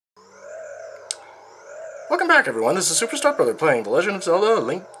Welcome back, everyone. This is Superstar Brother playing The Legend of Zelda: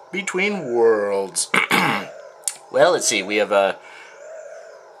 Link Between Worlds. Well, let's see. We have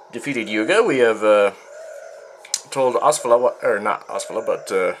defeated Yuga. We have told Asfala, or not Asfala, but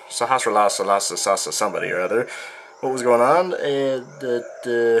Sahasrala Salasa Sasa somebody or other what was going on, and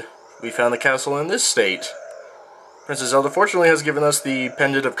that we found the castle in this state. Princess Zelda fortunately has given us the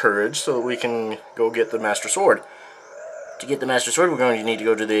Pendant of Courage so that we can go get the Master Sword. To get the Master Sword, we're going to need to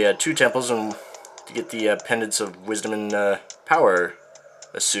go to the two temples and to get the Pendants of Wisdom and Power,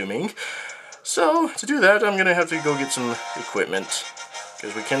 assuming. So, to do that, I'm going to have to go get some equipment,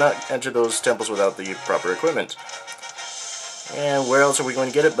 because we cannot enter those temples without the proper equipment. And where else are we going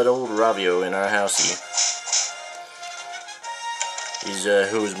to get it but old Ravio in our housey? He's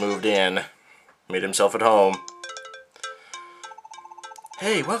who's moved in, made himself at home.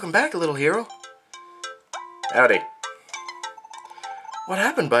 Hey, welcome back, little hero. Howdy. What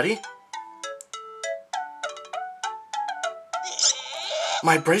happened, buddy?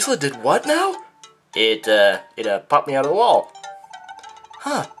 My bracelet did what now? It popped me out of the wall.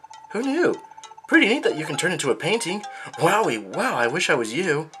 Huh, who knew? Pretty neat that you can turn into a painting. Wowie, wow, I wish I was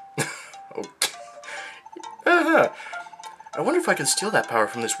you. Okay. I wonder if I can steal that power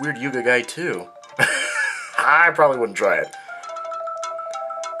from this weird Yuga guy, too. I probably wouldn't try it.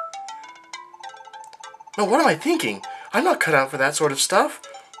 No, what am I thinking? I'm not cut out for that sort of stuff.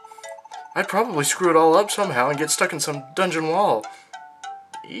 I'd probably screw it all up somehow and get stuck in some dungeon wall.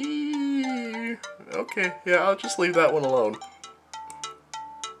 Okay, yeah, I'll just leave that one alone.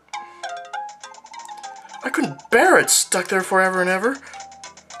 I couldn't bear it stuck there forever and ever.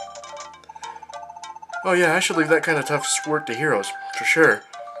 Oh yeah, I should leave that kind of tough work to heroes, for sure.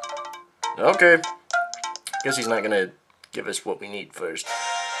 Okay. Guess he's not gonna give us what we need first.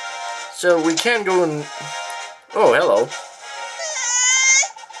 So we can go and... Oh, hello.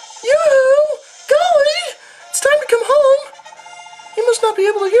 Yoo-hoo! Golly! It's time to come home! He must not be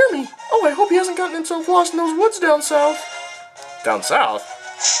able to hear me. Oh, I hope he hasn't gotten himself lost in those woods down south. Down south?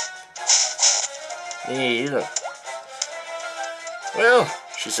 Me either. Well,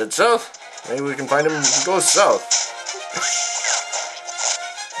 she said south. Maybe we can find him and go south.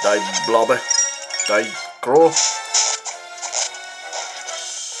 Die blobber. Die crow.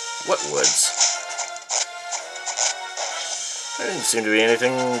 What woods? There didn't seem to be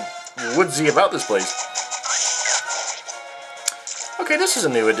anything woodsy about this place. Okay, this is a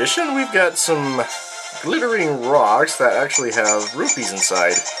new addition. We've got some glittering rocks that actually have rupees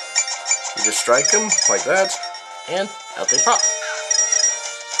inside. You just strike them like that, and out they pop.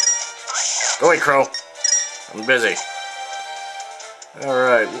 Go away, Crow. I'm busy.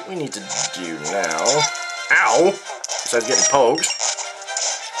 Alright, what we need to do now... Ow! Besides getting poked.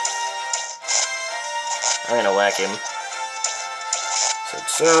 I'm gonna whack him. Said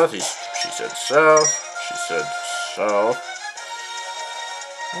south, she said south, she said south.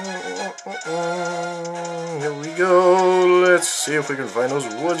 Here we go. Let's see if we can find those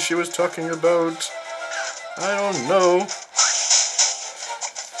woods she was talking about. I don't know.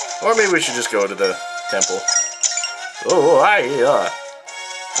 Or maybe we should just go to the temple. Oh,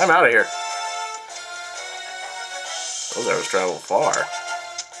 I'm out of here. Those arrows travel far.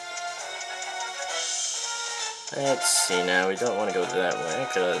 Let's see now. We don't want to go that way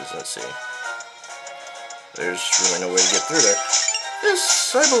because, let's see. There's really no way to get through there.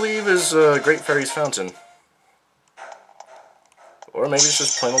 This, I believe, is Great Fairy's Fountain. Or maybe it's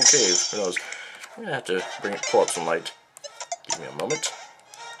just plain old cave. Who knows? I'm gonna have to pull up some light. Give me a moment.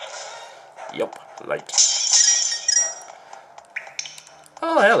 Yup, light.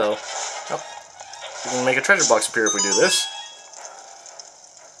 Oh, hello. Oh, we can make a treasure box appear if we do this.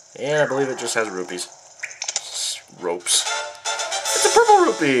 And I believe it just has rupees. Ropes. It's a purple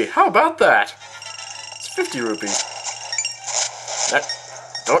rupee! How about that? It's 50 rupees.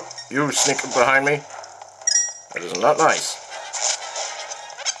 Don't you sneak up behind me. That is not nice.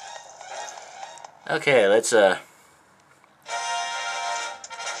 Okay, let's I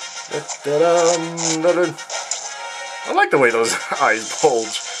like the way those eyes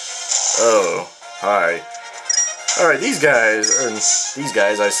bulge. Oh, hi. Alright, these guys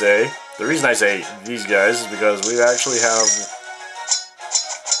I say. The reason I say these guys is because we actually have...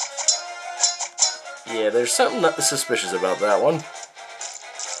 Yeah, there's something suspicious about that one.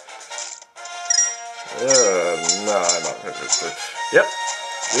 No, I'm not. Yep,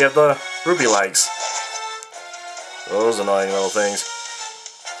 we have the rupee legs. Those annoying little things.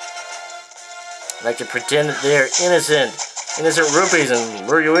 Like to pretend that they're innocent rupees and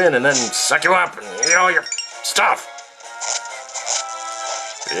lure you in and then suck you up and eat all your stuff.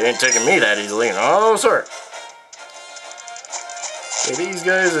 It ain't taking me that easily. Oh, sir. Okay, these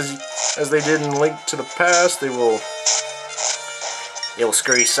guys, as they did in Link to the Past, they will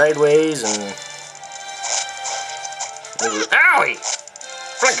scurry sideways and... Owie!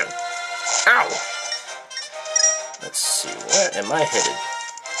 Franken! Ow! Let's see, where am I headed?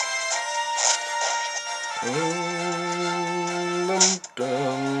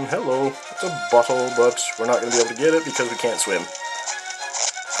 Hello. It's a bottle, but we're not going to be able to get it because we can't swim.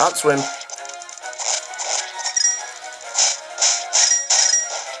 Can't swim.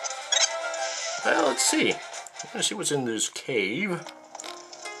 Well, let's see. I'm going to see what's in this cave.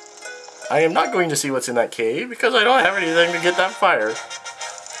 I am not going to see what's in that cave because I don't have anything to get that fire.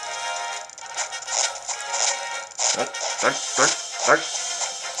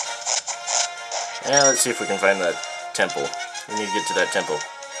 Yeah, let's see if we can find that temple. We need to get to that temple.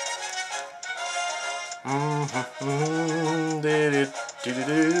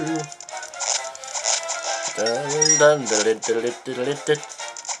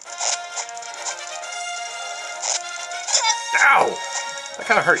 Ow! That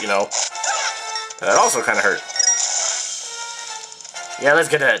kind of hurt, you know. That also kind of hurt. Yeah, let's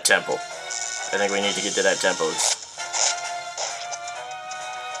get to that temple. I think we need to get to that temple.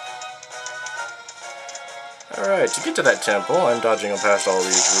 Alright, to get to that temple, I'm dodging past all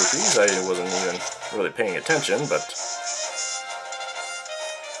these rupees. I wasn't even really paying attention, but...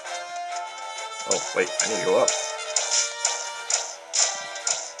 Oh, wait, I need to go up.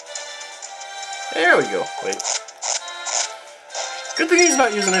 There we go. Wait. Good thing he's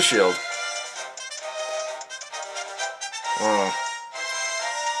not using his shield.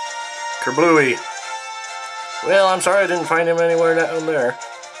 Kerblooey. Well, I'm sorry I didn't find him anywhere down there.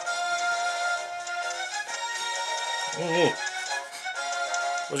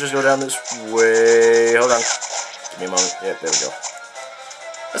 We'll just go down this way. Hold on. Give me a moment. Yep, there we go.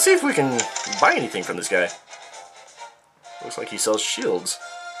 Let's see if we can buy anything from this guy. Looks like he sells shields.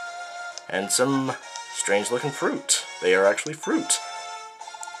 And some strange looking fruit. They are actually fruit.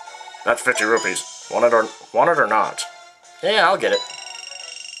 That's 50 rupees. Want it or not? Yeah, I'll get it.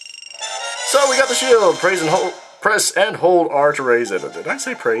 So we got the shield. Press and hold R to raise it. Did I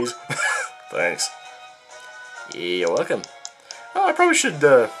say praise? Thanks. You're welcome. Oh, I probably should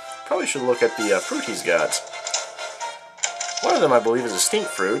look at the fruit he's got. One of them, I believe, is a stink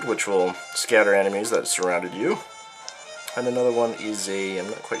fruit, which will scatter enemies that surrounded you. And another one is a... I'm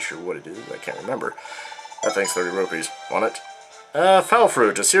not quite sure what it is. I can't remember. That thing's 30 rupees. Want it? Foul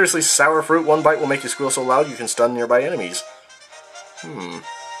fruit. A seriously sour fruit. One bite will make you squeal so loud you can stun nearby enemies. 30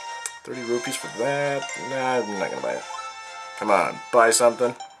 rupees for that? Nah, I'm not gonna buy it. Come on, buy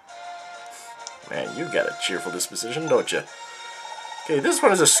something. Man, you've got a cheerful disposition, don't you? Okay, this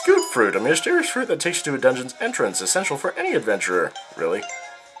one is a scoot fruit, a mysterious fruit that takes you to a dungeon's entrance, essential for any adventurer. Really?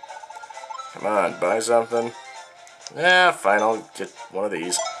 Come on, buy something. Yeah, fine, I'll get one of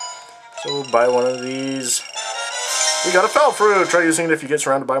these. So we'll buy one of these. We got a foul fruit! Try using it if you get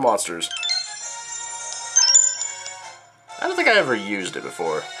surrounded by monsters. I don't think I ever used it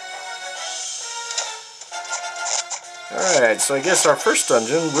before. Alright, so I guess our first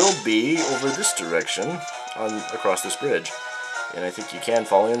dungeon will be over this direction, across this bridge. And I think you can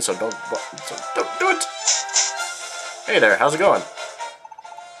fall in, so don't do it! Hey there, how's it going?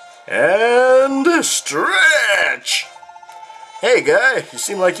 And stretch! Hey guy, you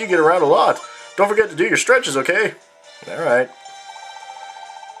seem like you get around a lot. Don't forget to do your stretches, okay? Alright.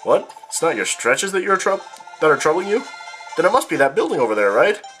 What? It's not your stretches that are troubling you? Then it must be that building over there,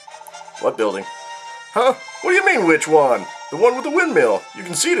 right? What building? Huh? What do you mean, which one? The one with the windmill. You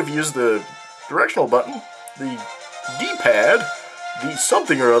can see it if you use the directional button, the D-pad, the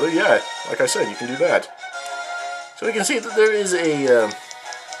something or other. Yeah, like I said, you can do that. So we can see that there is a,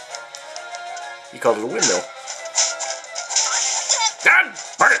 he called it a windmill. God,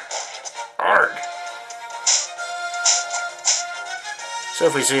 bark it! Arg! So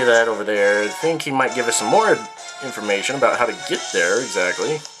if we see that over there, I think he might give us some more information about how to get there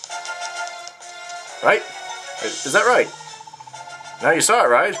exactly. Right? Is that right? Now you saw it,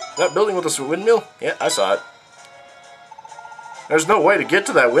 right? That building with the windmill? Yeah, I saw it. There's no way to get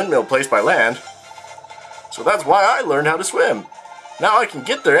to that windmill place by land. So that's why I learned how to swim. Now I can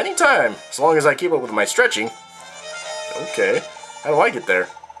get there anytime, as long as I keep up with my stretching. Okay, how do I get there?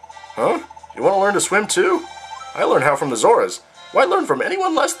 Huh? You want to learn to swim too? I learned how from the Zoras. Why learn from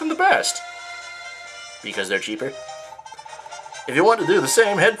anyone less than the best? Because they're cheaper. If you want to do the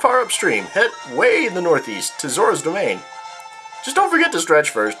same, head far upstream. Head way in the northeast, to Zora's domain. Just don't forget to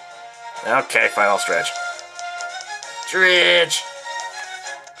stretch first. Okay, fine, I'll stretch. Stretch!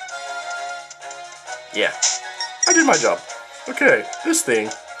 Yeah, I did my job. Okay, this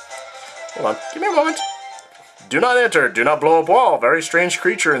thing. Hold on, give me a moment. Do not enter. Do not blow up wall. Very strange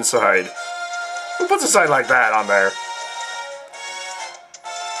creature inside. Who puts a sign like that on there?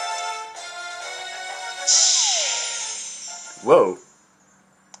 Whoa.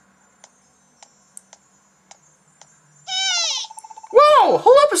 Whoa!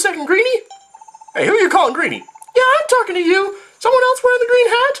 Hold up a second, Greenie. Hey, who are you calling Greenie? Yeah, I'm talking to you. Someone else wearing the green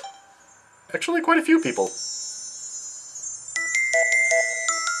hat? Actually, quite a few people.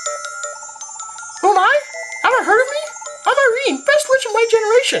 Who am I? Haven't heard of me? I'm Irene, best witch of my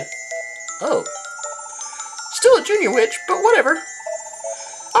generation. Oh. Still a junior witch, but whatever.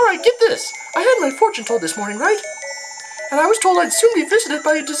 Alright, get this. I had my fortune told this morning, right? And I was told I'd soon be visited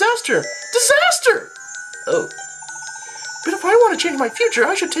by a disaster. Disaster! Oh. But if I want to change my future,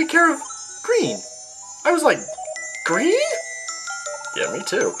 I should take care of green. I was like, green? Yeah, me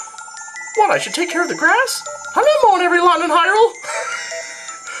too. What, I should take care of the grass? I'm not mowing every lawn in Hyrule.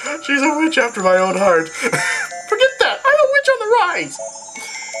 She's a witch after my own heart. Forget that, I'm a witch on the rise.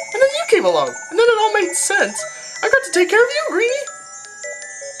 And then you came along, and then it all made sense. I got to take care of you, Greenie.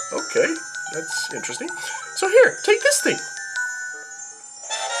 Okay, that's interesting. So here, take this thing.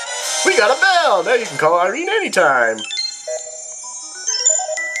 We got a bell! Now you can call Irene anytime.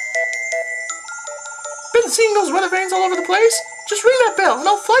 Been seeing those weather vanes all over the place? Just ring that bell and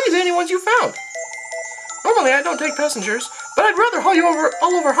I'll fly you to any ones you found. Normally I don't take passengers, but I'd rather haul you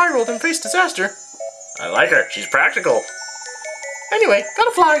all over Hyrule than face disaster. I like her. She's practical. Anyway,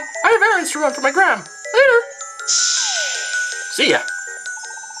 gotta fly. I have errands to run for my gram. Later. See ya.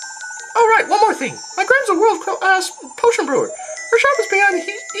 Oh right, one more thing. My gram's a world-class potion brewer. Her shop is behind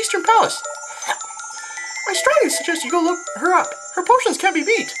the Eastern Palace. I strongly suggest you go look her up. Her potions can't be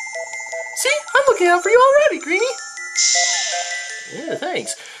beat. See? I'm looking out for you already, Greenie. Yeah,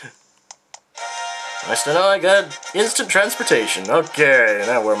 thanks. Nice to know I got instant transportation. Okay,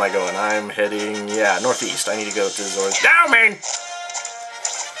 now where am I going? I'm heading, yeah, northeast. I need to go to Zora's... Down, man!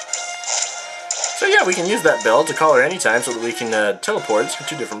 So yeah, we can use that bell to call her anytime so that we can teleport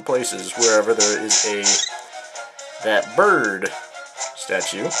to different places, wherever there is that bird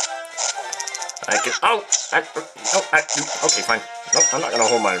statue. I can... okay, fine. Nope, I'm not going to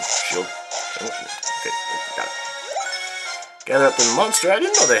hold my shield. Okay, got it. Gather up the monster. I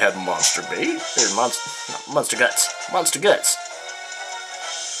didn't know they had monster bait. They're monster guts. Monster guts.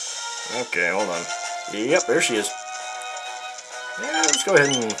 Okay, hold on. Yep, there she is. Yeah, let's go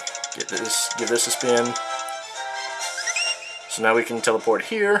ahead and give this a spin. So now we can teleport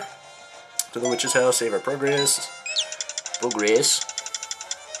here to the witch's house, save our progress.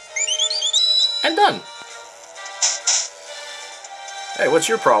 And done. Hey, what's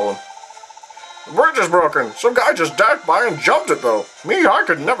your problem? The bridge is broken. Some guy just dashed by and jumped it, though. Me, I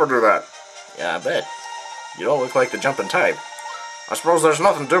could never do that. Yeah, I bet. You don't look like the jumping type. I suppose there's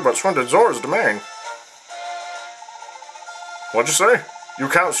nothing to do but swim to Zora's domain. What'd you say? You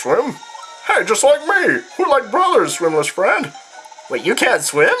can't swim? Hey, just like me. We're like brothers, swimless friend. Wait, you can't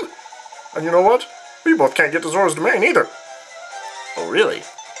swim? And you know what? We both can't get to Zora's domain either. Oh, really?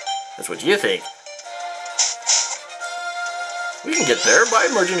 That's what you think. We can get there by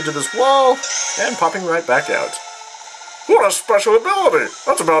merging into this wall and popping right back out. What a special ability!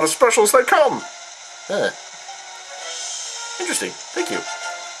 That's about as special as they come. Huh. Interesting. Thank you.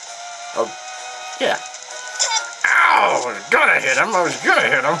 Oh, yeah. Ow! I was gonna hit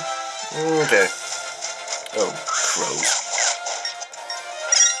him. Okay. Oh, crows.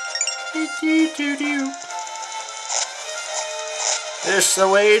 This the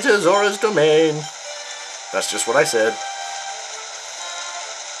way to Zora's domain. That's just what I said.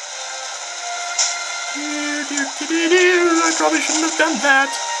 I probably shouldn't have done that.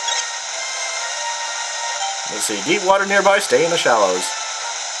 Let's see. Deep water nearby. Stay in the shallows.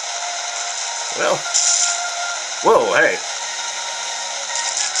 Well. Whoa, hey.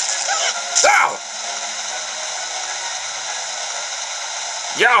 Ow!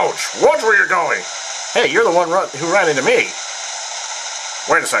 Youch! Watch where you're going! Hey, you're the one who ran into me.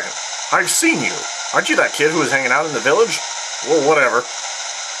 Wait a second. I've seen you. Aren't you that kid who was hanging out in the village? Well, whatever.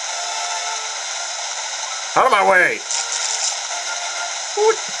 Out of my way!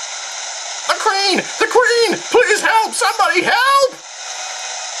 What? The Queen! The Queen! Please help! Somebody help!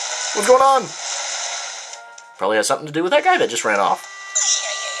 What's going on? Probably has something to do with that guy that just ran off.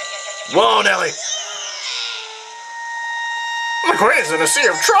 Whoa, Nelly! The Queen's in a sea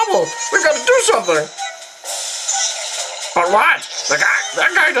of trouble! We've got to do something! But what?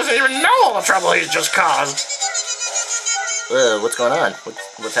 That guy doesn't even know all the trouble he's just caused! What's going on?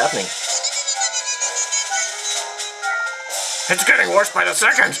 What's happening? It's getting worse by the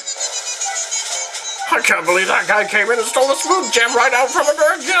second! I can't believe that guy came in and stole the smooth gem right out from under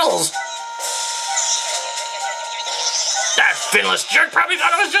our gills! Finless jerk probably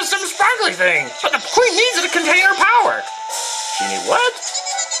thought it was just some sparkly thing, but the queen needs it to contain her power. She need what?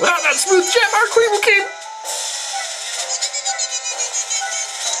 Without that smooth gem, our queen will keep...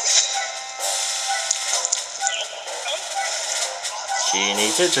 She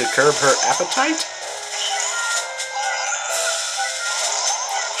needs it to curb her appetite?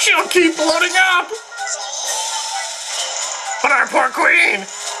 She'll keep bloating up! But our poor queen!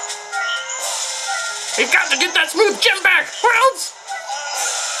 We've got to get that smooth gem back, or else...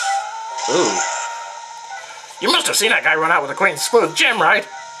 Ooh. You must have seen that guy run out with the queen's smooth gem, right?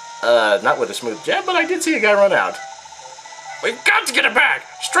 Not with a smooth gem, but I did see a guy run out. We've got to get it back!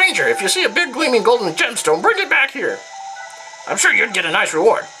 Stranger, if you see a big gleaming golden gemstone, bring it back here. I'm sure you'd get a nice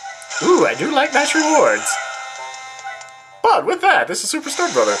reward. Ooh, I do like nice rewards. But with that, this is Super Star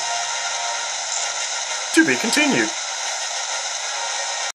Brother. To be continued.